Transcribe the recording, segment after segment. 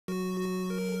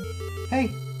Hey!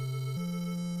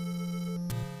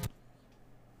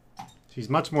 She's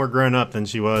much more grown up than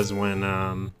she was when,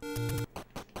 I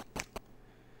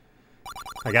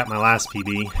got my last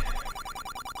PB.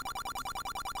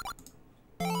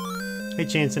 Hey,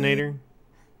 Chancinator.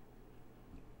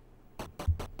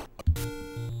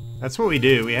 That's what we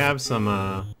do. We have some,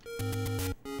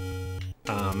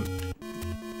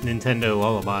 Nintendo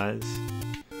lullabies.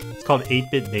 It's called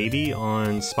 8-Bit Baby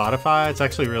on Spotify. It's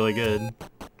actually really good.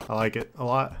 I like it a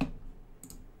lot.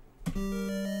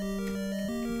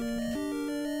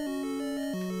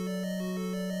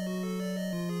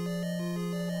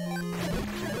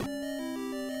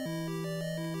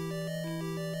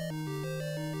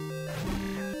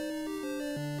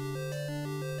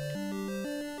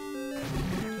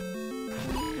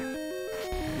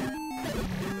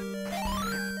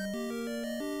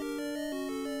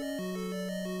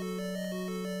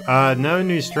 No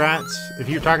new strats. If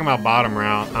you're talking about bottom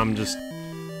route, I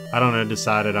don't know,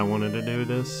 decided I wanted to do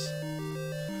this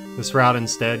route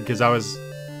instead, because I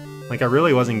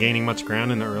really wasn't gaining much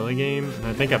ground in the early game, and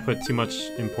I think I put too much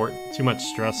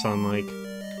stress on, like,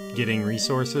 getting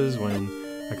resources when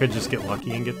I could just get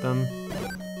lucky and get them.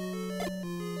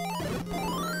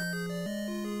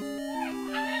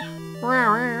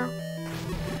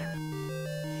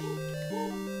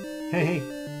 Hey,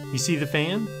 you see the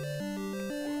fan?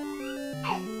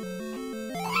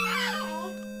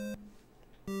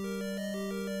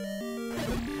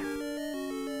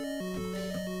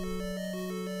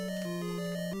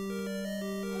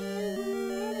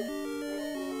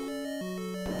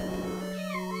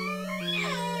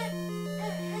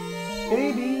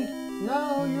 Baby,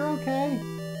 no, you're okay.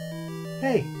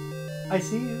 Hey, I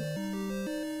see you.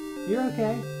 You're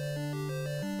okay.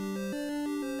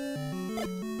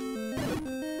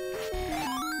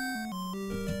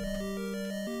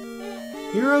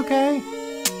 You're okay.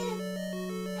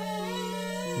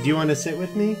 Do you want to sit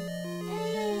with me?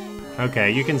 Okay,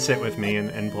 you can sit with me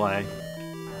and play.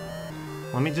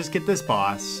 Let me just get this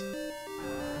boss.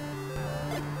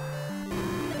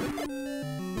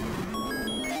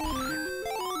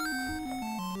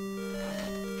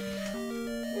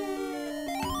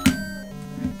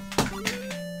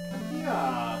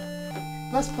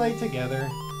 Let's play together.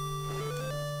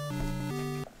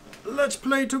 Let's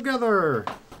play together.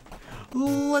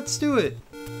 Let's do it.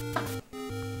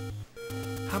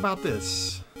 How about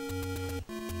this?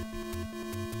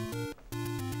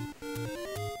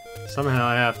 Somehow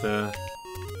I have to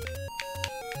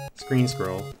screen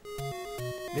scroll.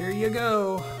 There you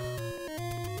go.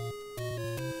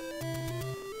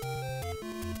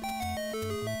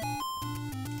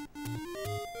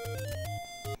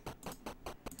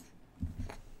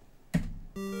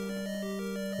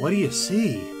 What do you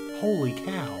see? Holy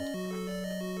cow.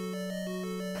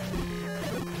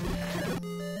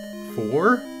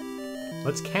 4?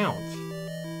 Let's count.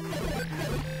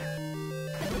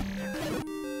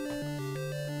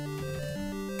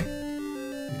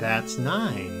 That's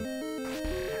 9.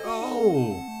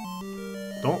 Oh!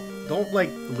 Don't like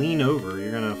lean over,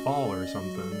 you're gonna fall or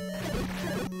something.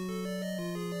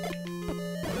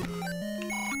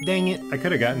 Dang it, I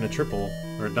could have gotten a triple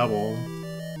or a double.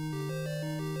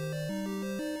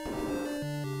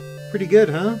 Pretty good,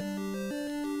 huh?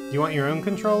 You want your own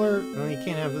controller? No, you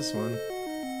can't have this one.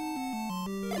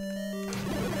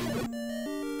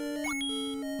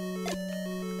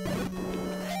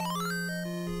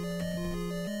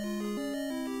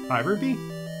 Five rupee?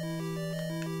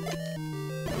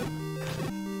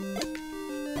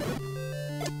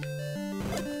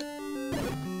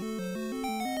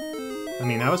 I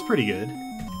mean, that was pretty good.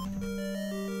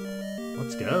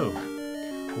 Let's go.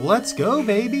 Let's go,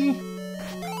 baby!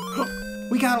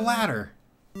 We got a ladder!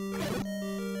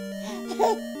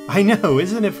 I know,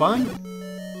 isn't it fun?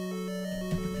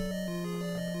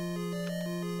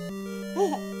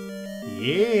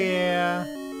 Yeah!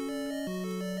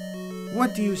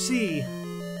 What do you see?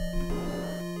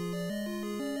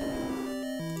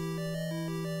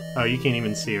 Oh, you can't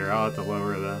even see her. I'll have to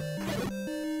lower the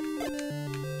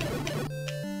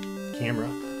camera.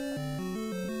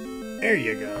 There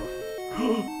you go.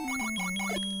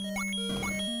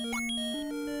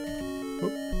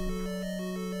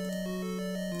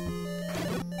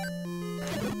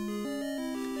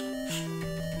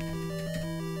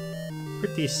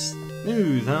 Pretty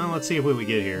smooth, huh? Let's see what we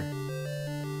get here.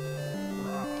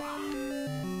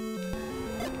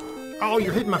 Oh,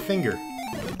 you're hitting my finger.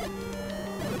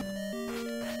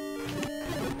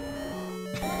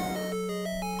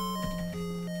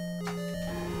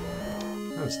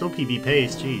 Oh, it's still PB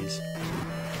pace, jeez.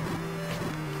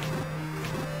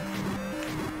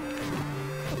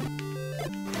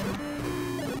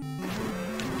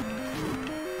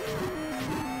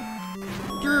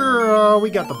 Oh, we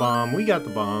got the bomb. We got the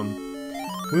bomb.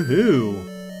 Woohoo.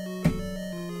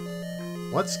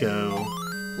 Let's go.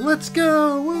 Let's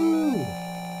go. Woo.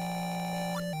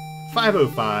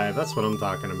 505. That's what I'm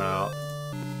talking about.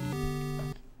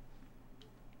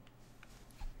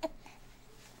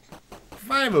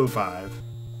 $505.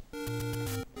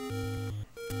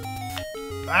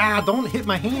 Ah, don't hit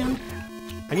my hand.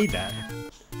 I need that.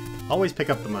 Always pick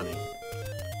up the money.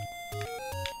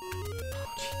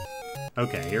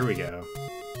 Okay, here we go.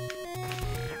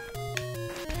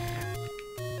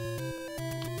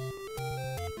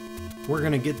 We're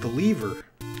gonna get the lever.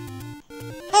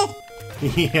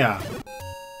 Yeah.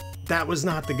 That was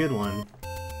not the good one.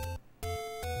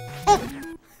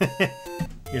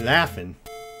 You're laughing.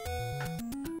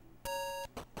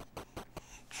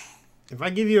 If I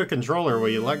give you a controller, will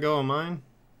you let go of mine?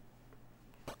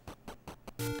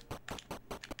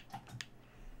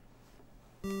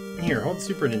 Here, hold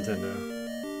Super Nintendo.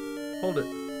 Hold it.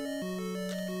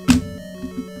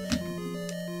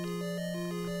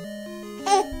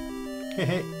 Hey,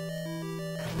 hey.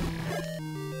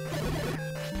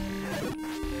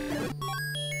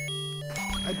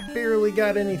 I barely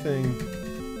got anything.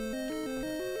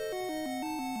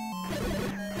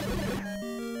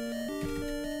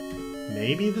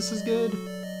 Maybe this is good?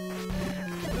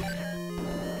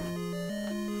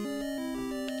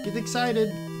 Get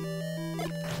excited.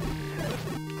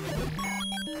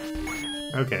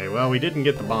 Okay, well, we didn't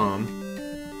get the bomb.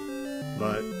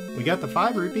 But we got the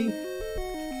 5 rupee.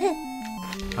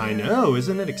 I know,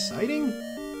 isn't it exciting?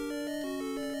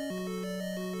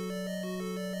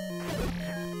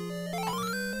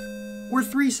 We're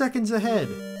 3 seconds ahead.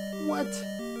 What?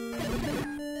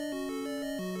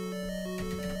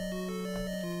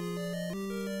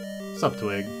 What's up,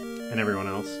 Twig? And everyone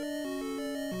else.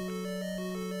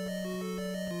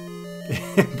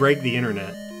 Break the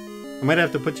internet. I might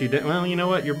have to put you down. Well, you know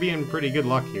what? You're being pretty good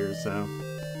luck here, so.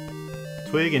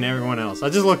 Twig and everyone else. I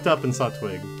just looked up and saw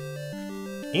Twig.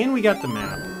 And we got the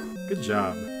map. Good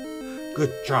job.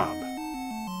 Good job.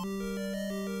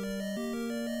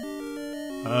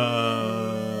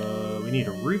 We need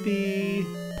a rupee.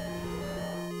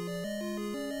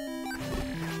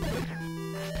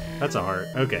 That's a heart.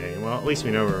 Okay, well, at least we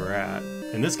know where we're at.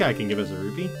 And this guy can give us a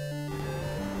rupee.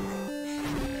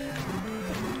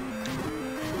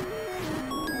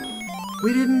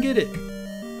 We didn't get it.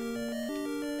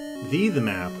 The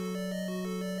map.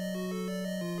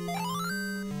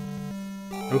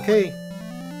 Okay.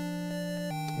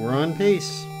 We're on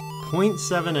pace.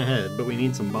 0.7 ahead, but we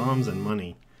need some bombs and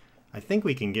money. I think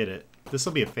we can get it. This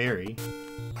will be a fairy.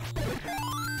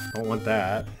 Don't want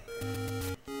that.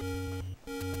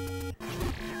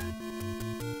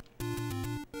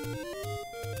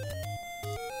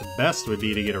 The best would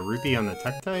be to get a rupee on the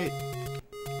Tektite.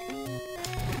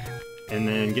 And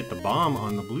then get the bomb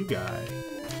on the blue guy.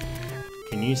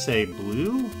 Can you say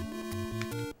blue?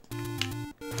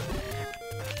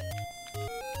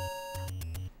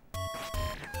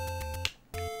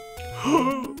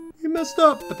 We messed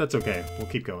up, but that's okay. We'll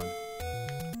keep going.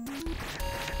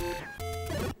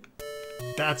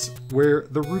 That's where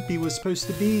the rupee was supposed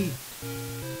to be.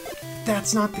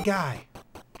 That's not the guy.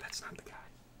 That's not the guy.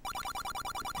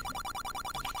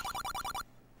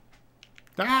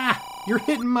 Ah! You're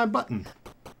hitting my button.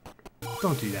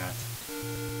 Don't do that.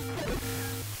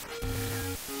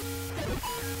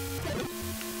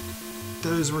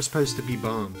 Those were supposed to be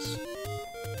bombs.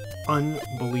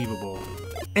 Unbelievable.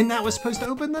 And that was supposed to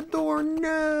open the door.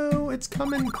 No, it's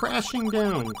coming crashing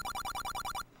down.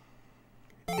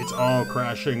 It's all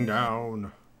crashing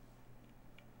down.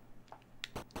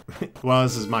 Well,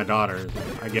 this is my daughter.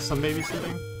 I guess I'm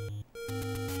babysitting.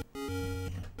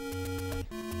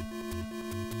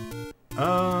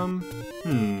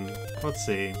 Let's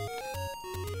see.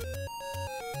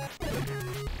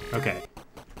 Okay.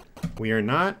 We are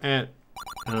not at,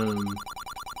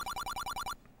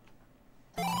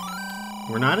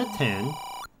 we're not at 10,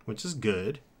 which is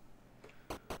good.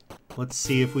 Let's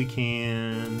see if we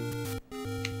can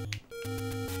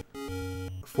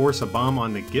force a bomb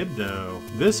on the Gibdo.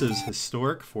 This is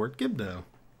historic Fort Gibdo.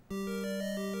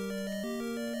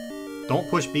 Don't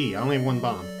push B. I only have 1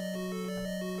 bomb.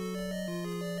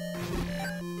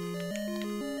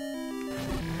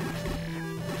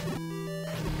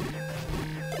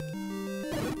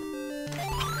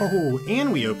 Oh,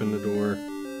 and we opened the door.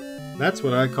 That's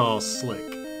what I call slick.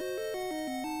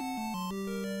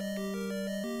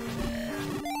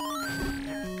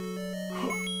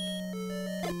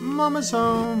 Mama's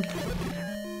home.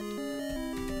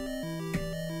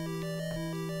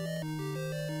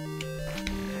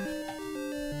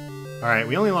 Alright,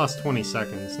 we only lost 20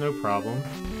 seconds. No problem.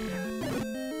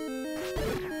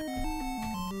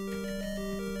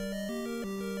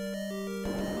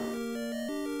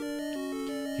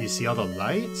 see all the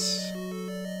lights?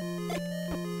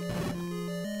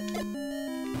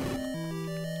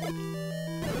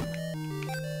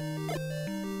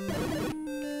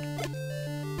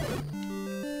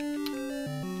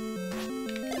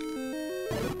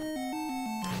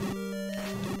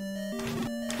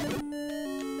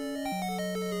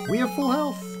 We have full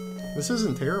health. This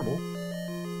isn't terrible.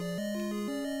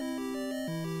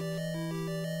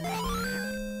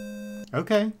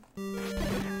 Okay.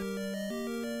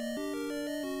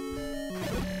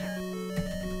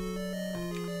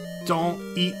 Don't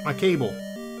eat my cable.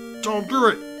 Don't do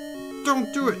it.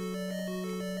 Don't do it.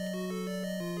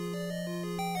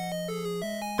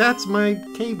 That's my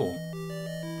cable.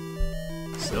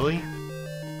 Silly.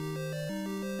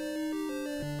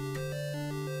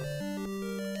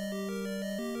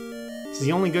 It's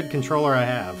the only good controller I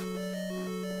have.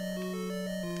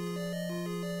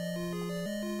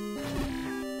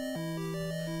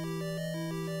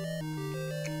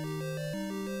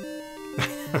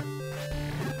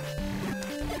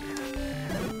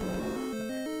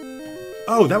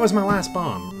 Oh, that was my last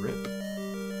bomb. Rip.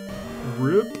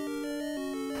 Rip.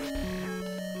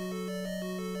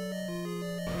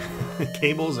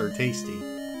 Cables are tasty.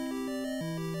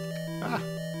 Ah.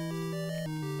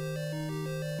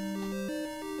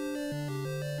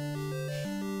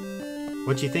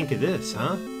 What'd you think of this,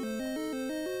 huh?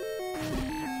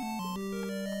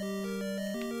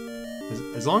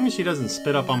 As long as she doesn't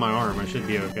spit up on my arm, I should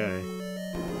be okay.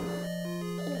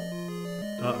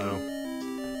 Uh-oh.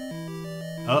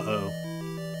 Uh-oh.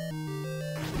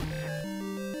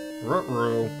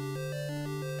 Ruh-roh.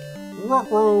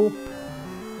 Ruh-roh.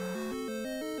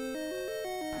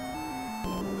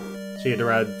 She had to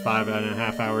ride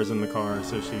 5.5 hours in the car,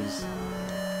 so she's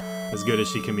as good as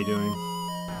she can be doing.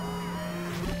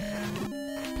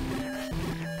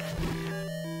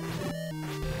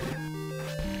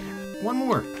 One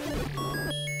more.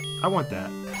 I want that.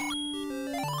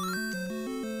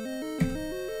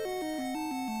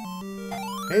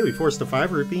 Hey, we forced a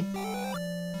 5 rupee.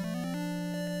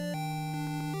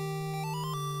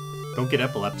 Don't get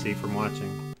epilepsy from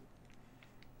watching.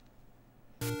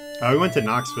 We went to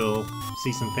Knoxville,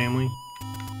 see some family.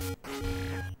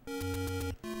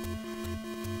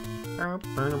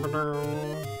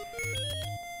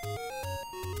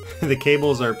 The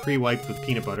cables are pre-wiped with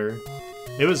peanut butter.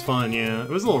 It was fun, yeah. It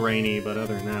was a little rainy, but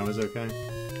other than that, it was okay.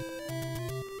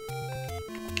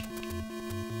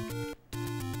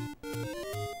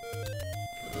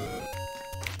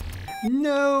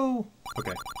 No!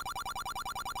 Okay.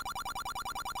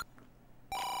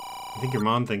 I think your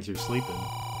mom thinks you're sleeping.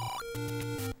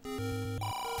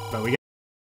 But we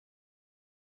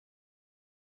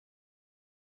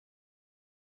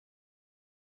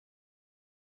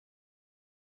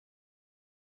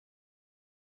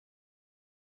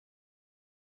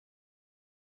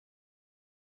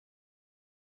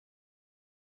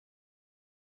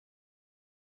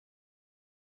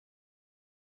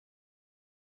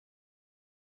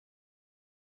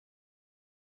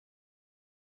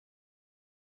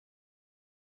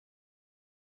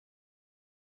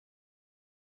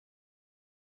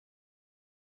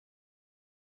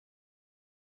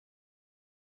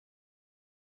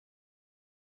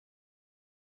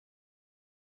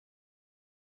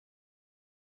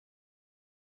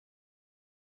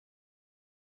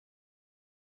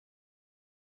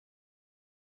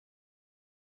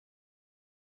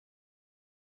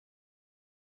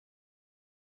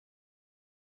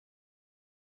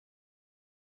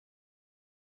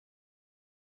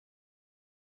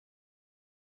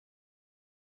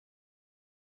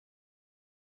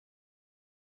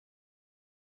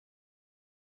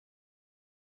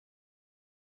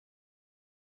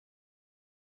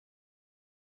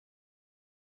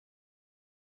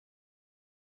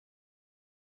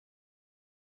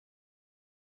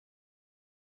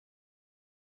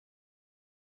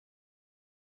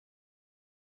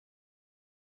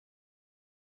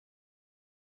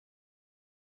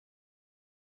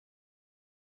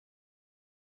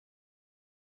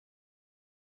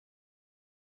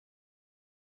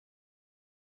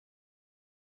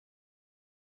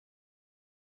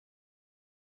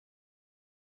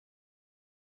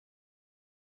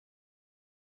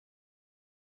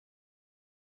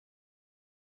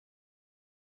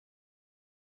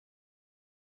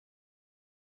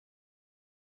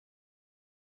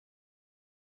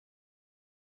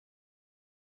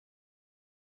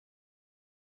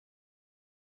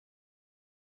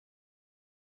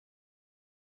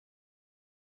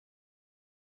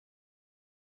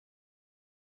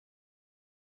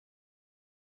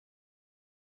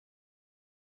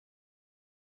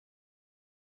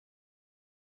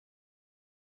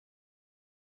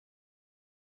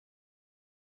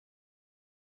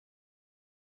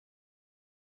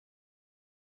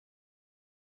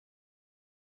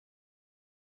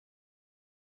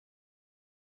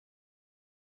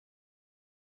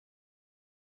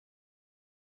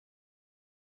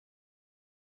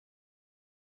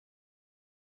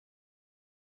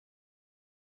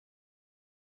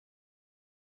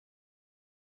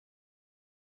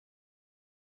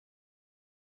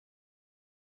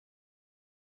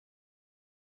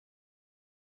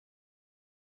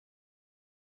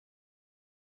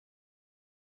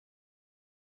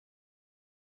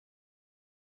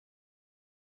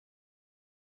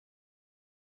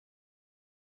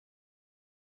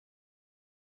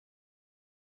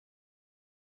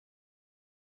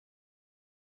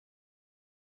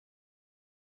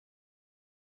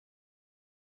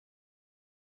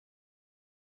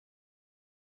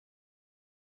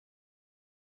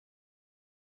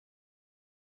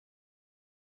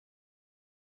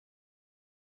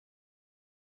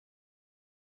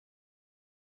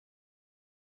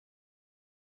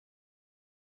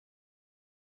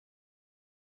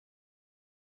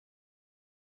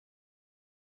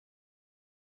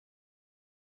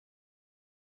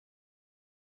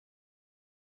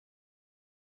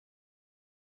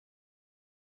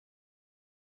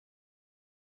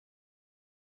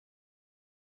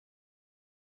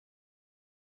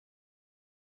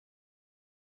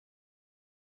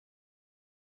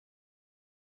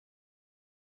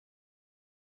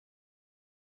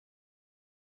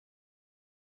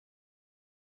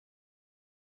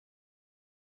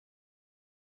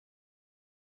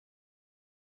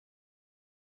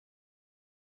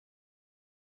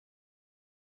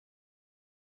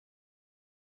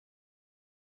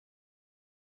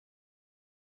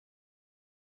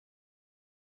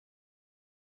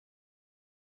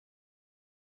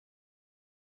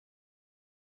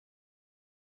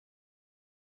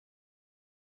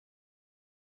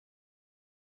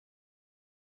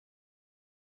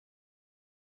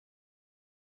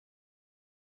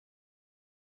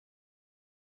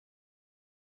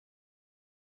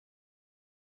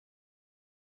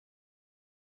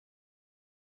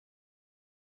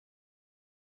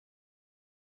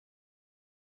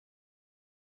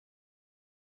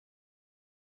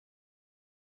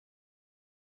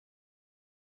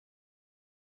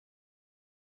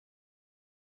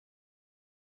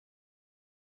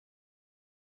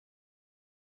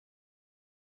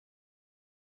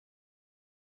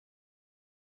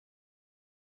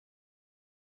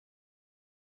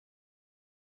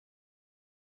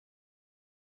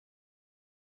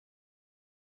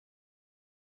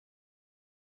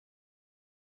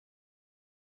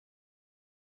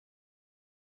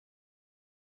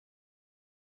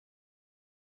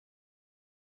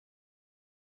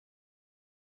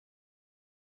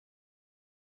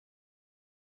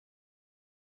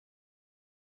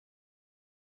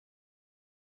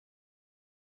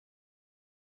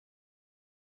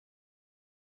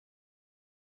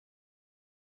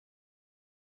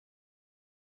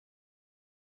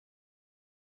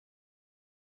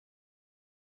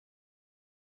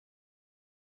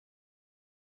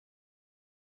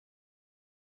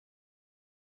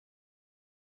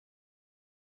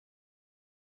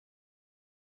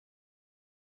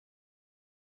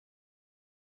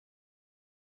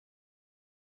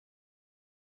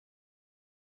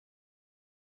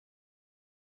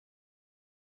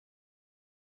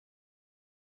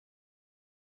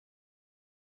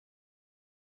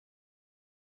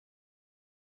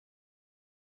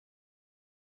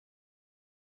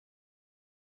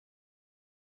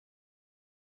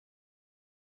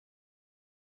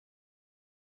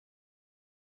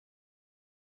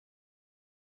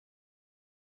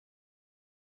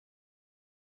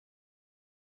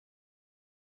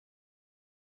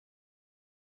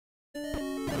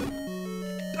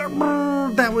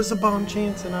That was a bomb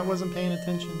chance and I wasn't paying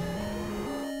attention.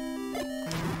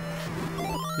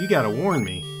 You gotta warn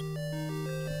me.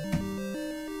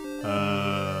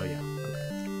 Yeah, okay.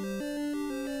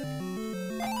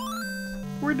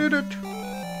 We did it!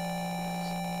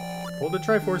 Pull the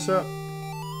Triforce up.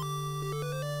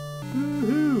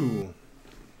 Woohoo!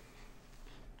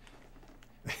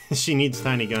 She needs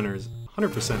tiny gunners.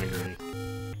 100% agree.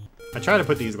 I try to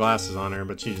put these glasses on her,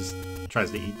 but she just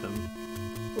tries to eat them.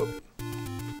 Whoop.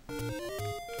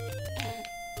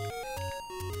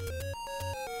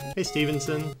 Hey,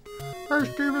 Stevenson. Hey,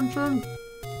 Stevenson!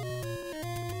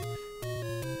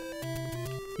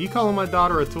 You calling my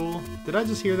daughter a tool? Did I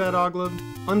just hear that, Ogleb?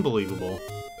 Unbelievable.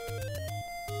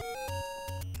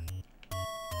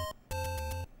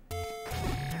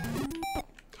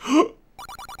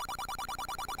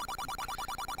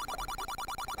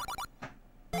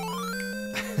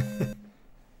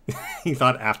 He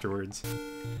thought afterwards.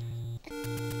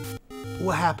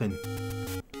 What happened?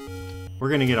 We're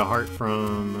gonna get a heart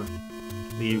from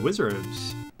the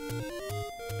Wizards.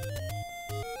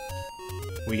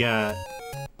 We got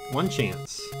one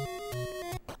chance.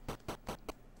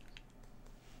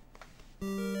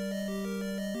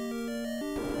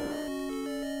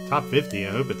 Top 50, I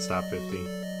hope it's top 50.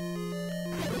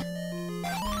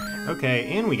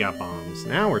 Okay, and we got bombs.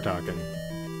 Now we're talking.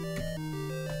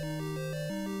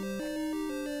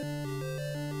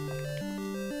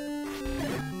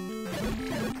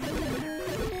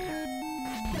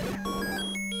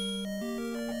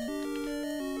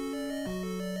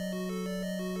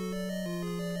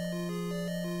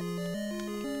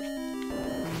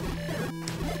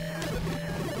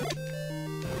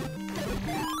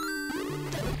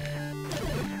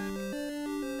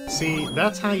 See,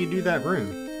 that's how you do that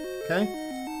room, okay?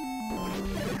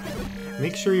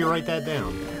 Make sure you write that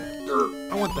down.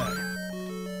 I want that.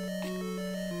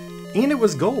 And it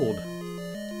was gold.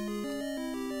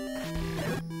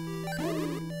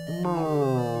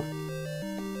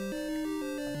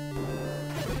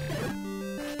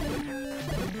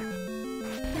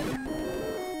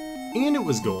 And it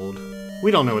was gold.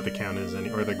 We don't know what the count is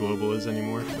or the global is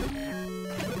anymore.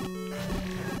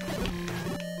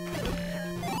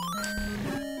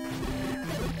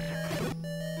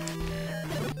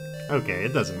 Okay,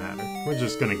 it doesn't matter. We're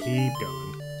just gonna keep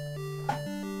going.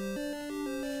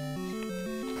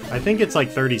 I think it's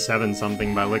like 37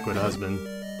 something by Liquid Husband.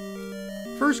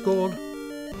 First gold.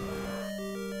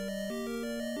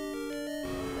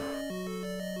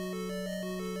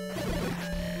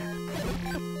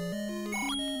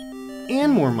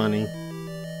 And more money.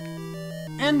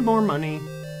 And more money.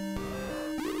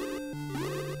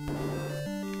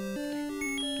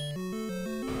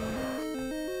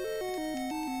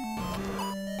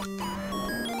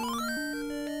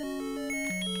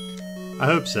 I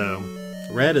hope so.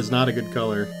 Red is not a good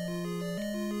color.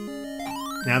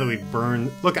 Now that we've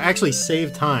burned... Look, I actually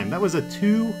saved time. That was a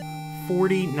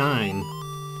 249.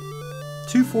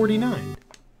 249.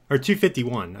 Or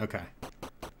 251, okay.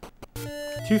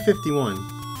 251.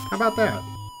 How about that?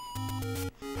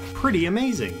 Pretty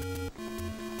amazing.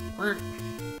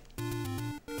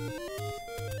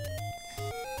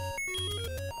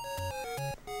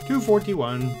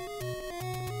 241.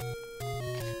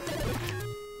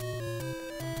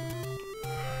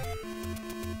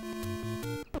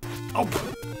 Oh!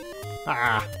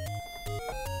 Ah!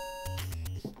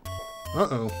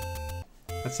 Uh-oh.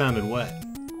 That sounded wet.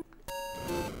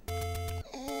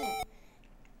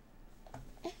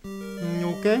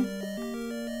 Okay?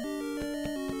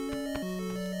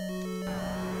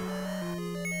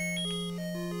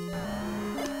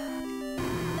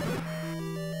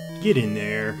 Get in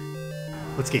there.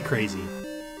 Let's get crazy.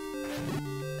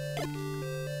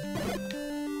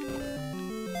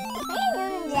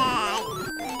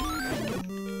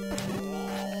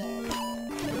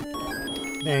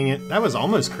 Dang it. That was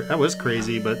almost that was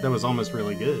crazy, but that was almost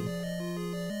really good.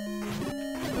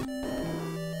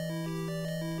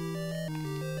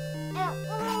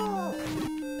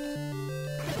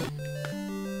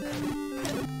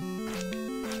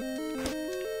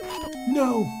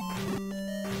 No!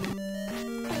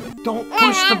 Don't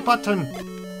push the button!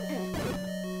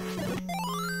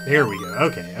 There we go.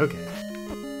 Okay, okay.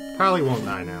 Probably won't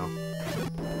die now.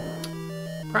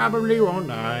 Probably won't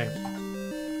die.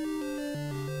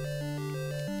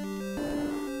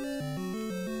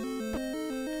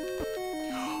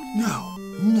 No,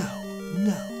 no,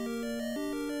 no.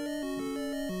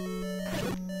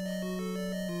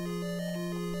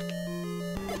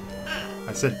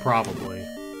 I said probably.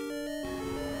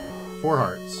 4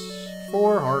 hearts.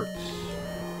 4 hearts.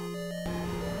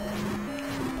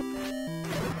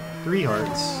 3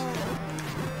 hearts.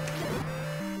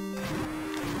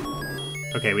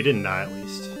 Okay, we didn't die at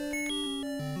least.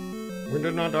 We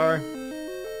did not die.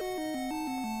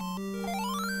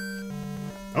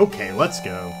 Okay, let's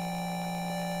go.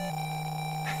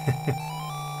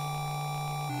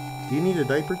 Do you need a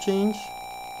diaper change?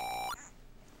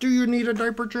 Do you need a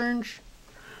diaper change?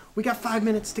 We got 5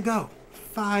 minutes to go.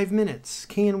 5 minutes.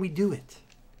 Can we do it?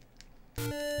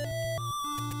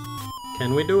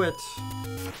 Can we do it?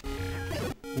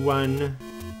 1.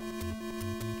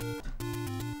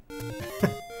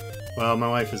 Well, my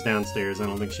wife is downstairs. I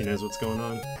don't think she knows what's going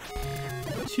on.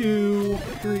 2,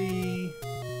 3.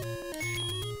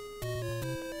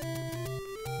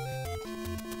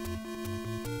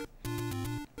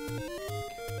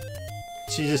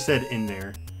 She just said in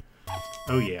there.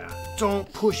 Oh yeah.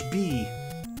 Don't push B.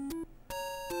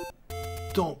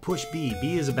 Don't push B.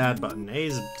 B is a bad button. A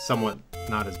is somewhat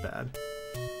not as bad.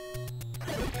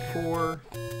 4.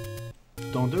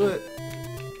 Don't do it.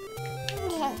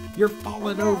 You're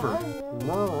falling over.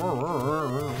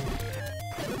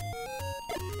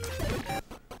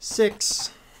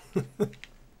 6.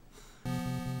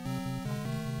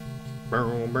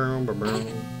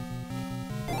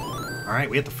 Alright,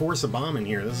 we have to force a bomb in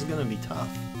here. This is gonna be tough.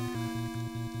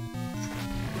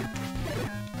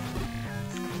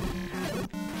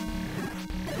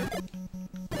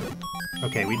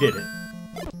 Okay, we did it.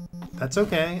 That's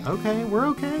okay. Okay, we're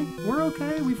okay. We're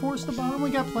okay. We forced the bomb. We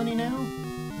got plenty now.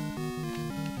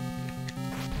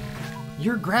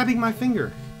 You're grabbing my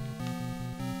finger.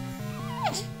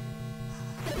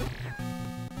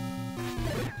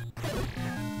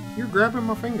 You're grabbing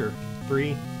my finger.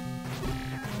 3.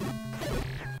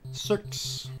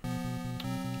 6.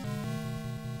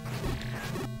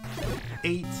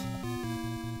 8.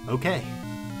 Okay.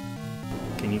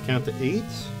 Can you count to 8?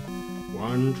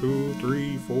 1, 2,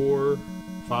 3, 4,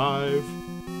 5,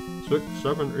 6,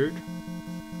 7, 8.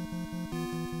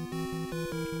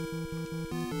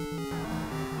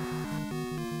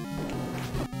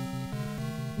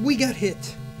 We got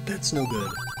hit. That's no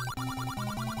good.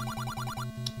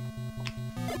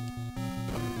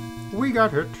 We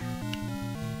got hit.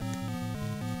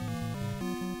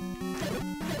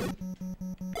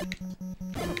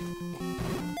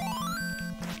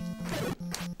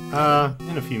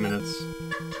 In a few minutes.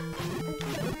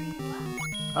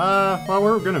 Well,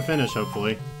 we're gonna finish,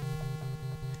 hopefully.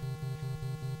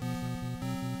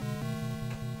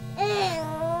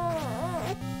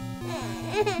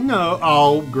 No,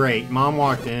 oh, great. Mom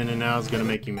walked in and now it's gonna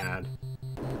make you mad.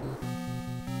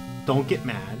 Don't get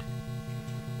mad.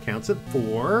 Counts at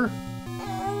 4.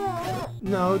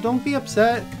 No, don't be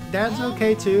upset. Dad's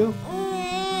okay too.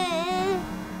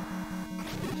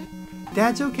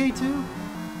 Dad's okay too.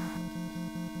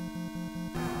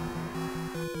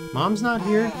 Mom's not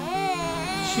here.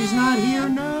 She's not here,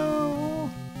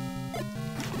 no.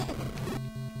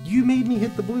 You made me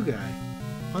hit the blue guy.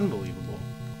 Unbelievable.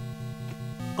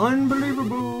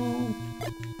 Unbelievable.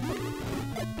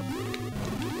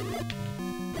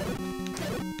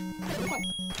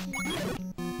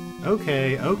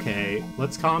 Okay, okay.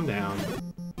 Let's calm down.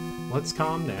 Let's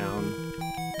calm down.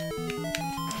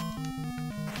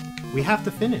 We have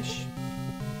to finish.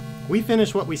 We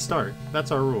finish what we start.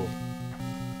 That's our rule.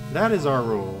 That is our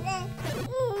rule.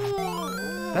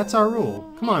 That's our rule.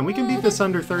 Come on, we can beat this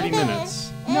under 30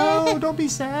 minutes. No, don't be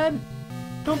sad.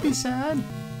 Don't be sad.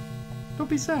 Don't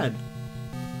be sad.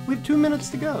 We have 2 minutes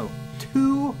to go.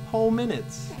 2 whole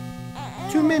minutes.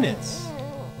 2 minutes.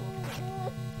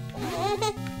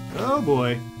 Oh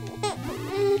boy.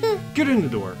 Get in the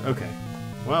door. Okay.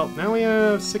 Well, now we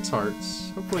have 6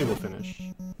 hearts. Hopefully we'll finish.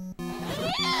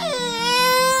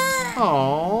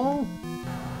 Aww.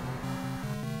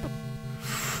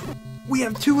 We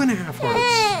have 2.5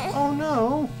 hearts. Oh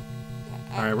no.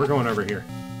 Alright, we're going over here.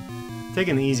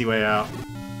 Taking the easy way out.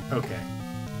 Okay.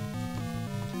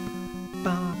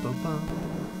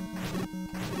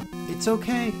 It's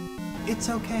okay. It's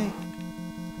okay.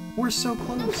 We're so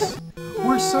close.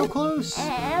 We're so close.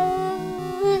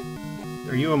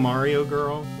 Are you a Mario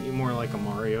girl? Are you more like a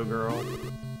Mario girl?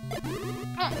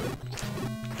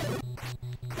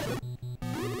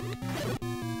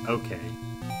 Okay.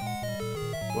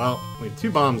 Well, we have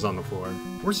 2 bombs on the floor.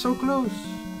 We're so close.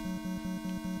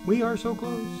 We are so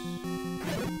close.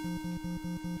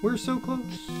 We're so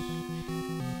close.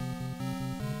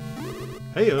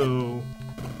 Heyo.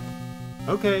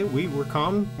 Okay, we're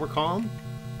calm. We're calm.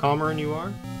 Calmer than you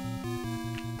are.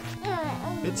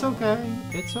 It's okay.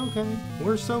 It's okay.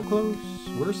 We're so close.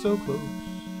 We're so close.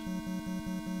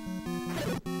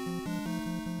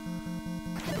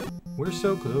 We're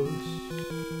so close.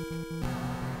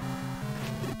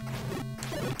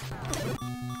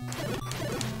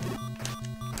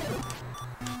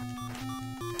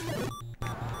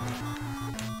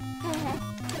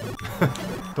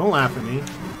 Don't laugh at me.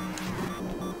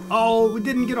 Oh, we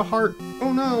didn't get a heart.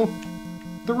 Oh no.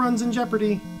 The run's in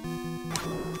jeopardy.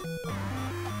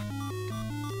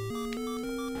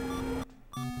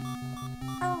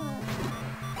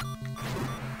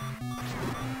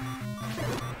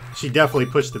 She definitely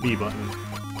pushed the B button.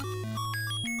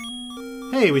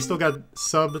 Hey, we still got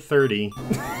sub 30.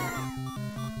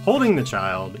 Holding the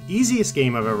child. Easiest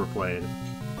game I've ever played.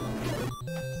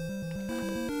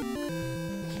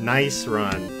 Nice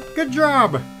run. Good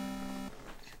job!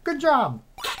 Good job!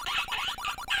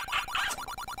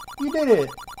 You did it!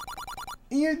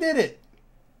 You did it!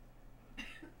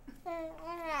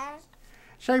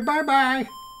 Say bye-bye!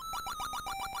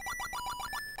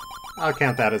 I'll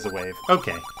count that as a wave.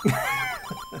 Okay.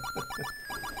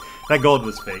 That gold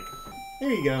was fake.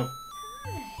 There you go.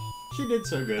 She did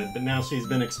so good, but now she's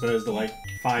been exposed to like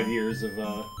 5 years of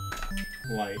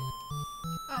light.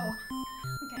 Oh.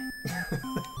 Okay.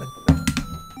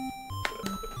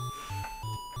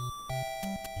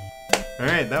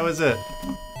 Alright, that was it.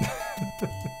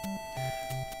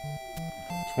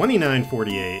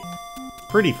 29:48.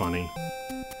 Pretty funny.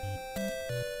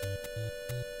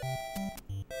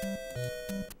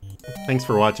 Thanks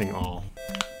for watching all.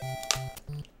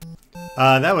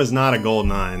 That was not a gold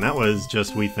 9. That was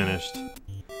just we finished.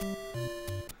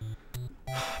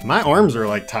 My arms are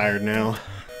like tired now.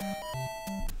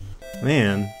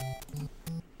 Man.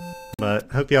 But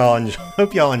hope y'all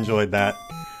enjoyed that.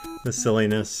 The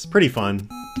silliness. Pretty fun.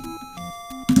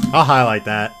 I'll highlight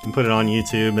that and put it on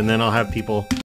YouTube, and then I'll have people